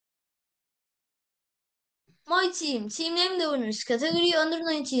My team name the winners, category under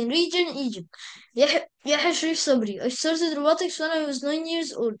 19, region Egypt. 𝗃𝗃 𝑰𝒏𝒄𝒆𝒏𝒄𝒆𝒓 I started robotics when I was 9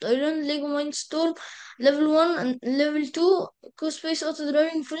 years old. I learned Lego Mindstorm level 1 and level 2, CoSpace auto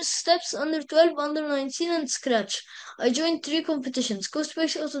driving first steps under 12, under 19 and Scratch. I joined 3 competitions,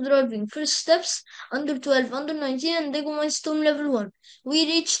 CoSpace auto driving first steps, under 12, under 19 and Lego Mindstorm level 1. We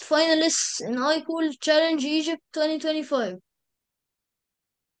reached finalists in iCool Challenge Egypt 2025.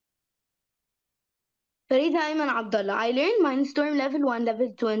 Farida Ayman Abdullah. I learned Mindstorm Level 1,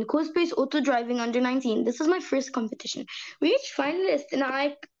 Level 2, and CoSpace Auto Driving under 19. This was my first competition. We reached finalists in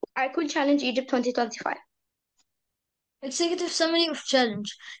iCool Challenge Egypt 2025. Executive summary of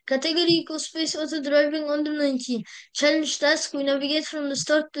challenge. Category CoSpace auto driving under 19. Challenge task: we navigate from the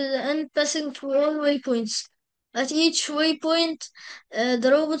start to the end, passing through all waypoints. At each waypoint, the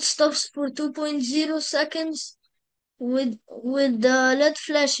robot stops for 2.0 seconds with the LED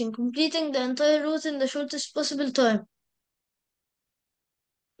flashing, completing the entire route in the shortest possible time.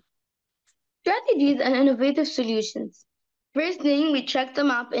 Strategies and innovative solutions. First thing, we checked the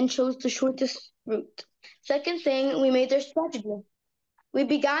map and chose the shortest route. Second thing, we made our strategy. We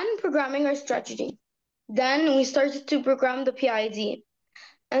began programming our strategy. Then we started to program the PID.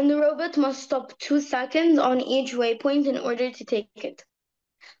 And the robot must stop 2 seconds on each waypoint in order to take it.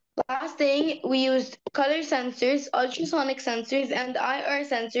 Last thing, we used color sensors, ultrasonic sensors, and IR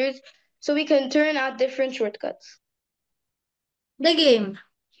sensors so we can turn at different shortcuts. The game.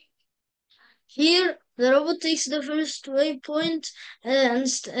 Here, the robot takes the first waypoint and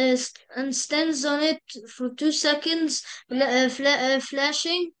stands on it for 2 seconds,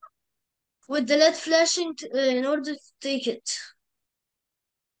 flashing, with the LED flashing in order to take it.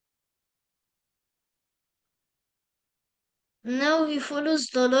 Now he follows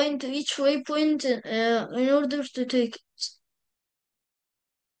the line to each waypoint in order to take it.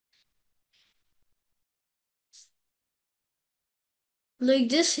 Like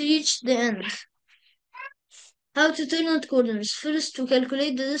this, he reached the end. How to turn out corners. First, we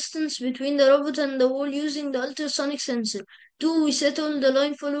calculate the distance between the robot and the wall using the ultrasonic sensor. 2, we set all the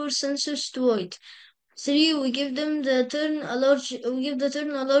line follower sensors to white. 3, we give the turn a large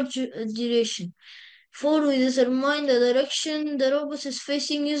duration. 4, we determine the direction the robot is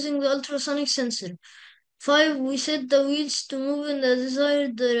facing using the ultrasonic sensor. 5, we set the wheels to move in the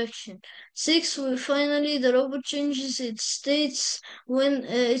desired direction. 6, finally the robot changes its state when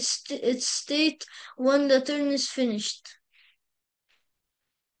the turn is finished.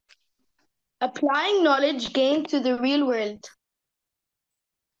 Applying knowledge gained to the real world.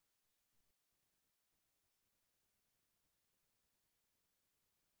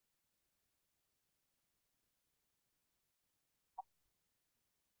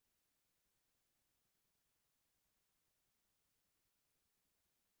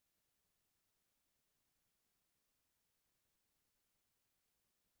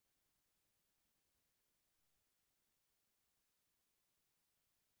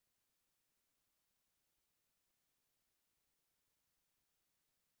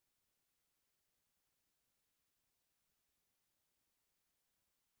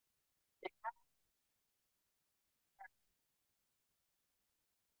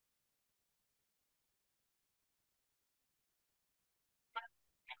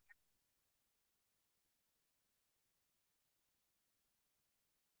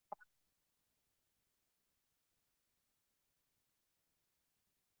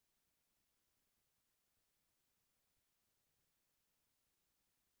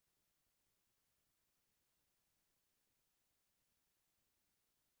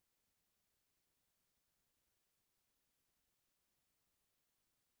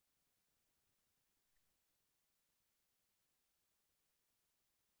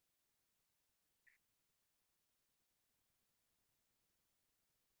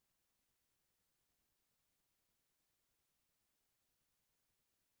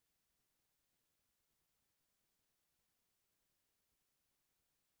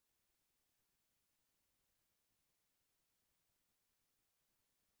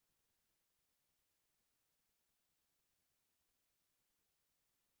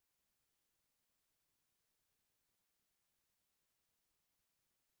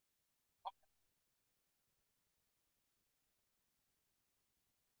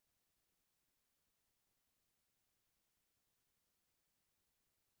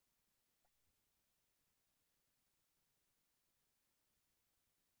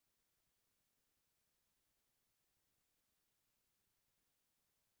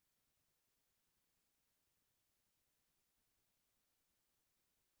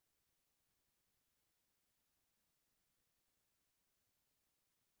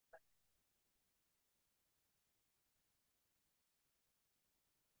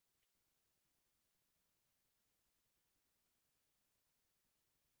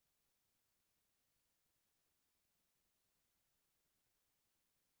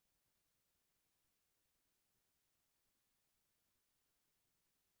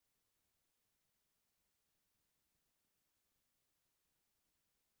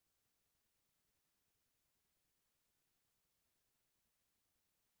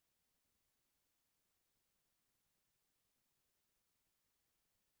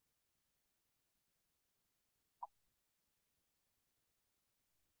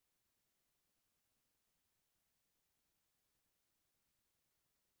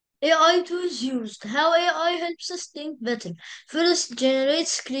 AI tools used. How AI helps us think better. First,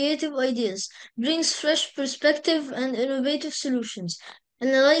 generates creative ideas, brings fresh perspective and innovative solutions.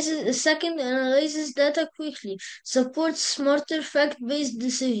 Second, analyzes data quickly, supports smarter fact-based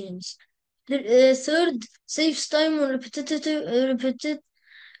decisions. Third, saves time on repetitive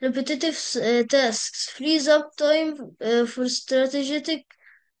tasks, frees up time for strategic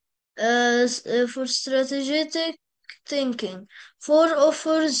thinking. Four,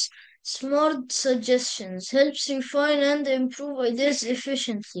 offers smart suggestions, helps refine and improve ideas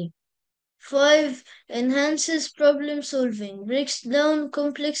efficiently. Five, enhances problem solving, breaks down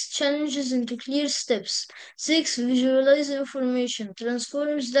complex challenges into clear steps. Six, visualize information,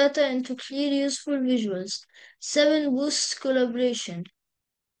 transforms data into clear, useful visuals. Seven, boosts collaboration,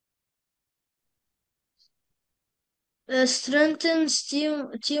 strengthens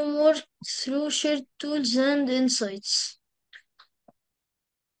teamwork through shared tools and insights.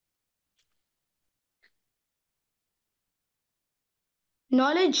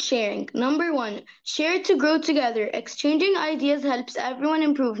 Knowledge sharing. Number one, share to grow together. Exchanging ideas helps everyone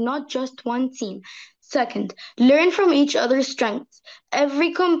improve, not just one team. Second, learn from each other's strengths.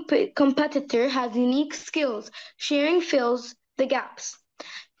 Every competitor has unique skills. Sharing fills the gaps.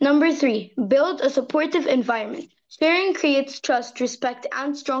 Number three, build a supportive environment. Sharing creates trust, respect,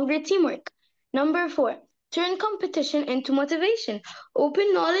 and stronger teamwork. Number four, turn competition into motivation.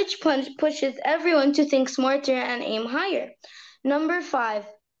 Open knowledge pushes everyone to think smarter and aim higher. Number five,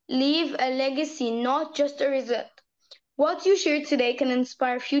 leave a legacy, not just a result. What you share today can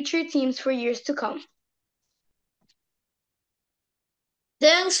inspire future teams for years to come.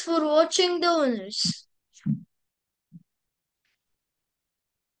 Thanks for watching the winners.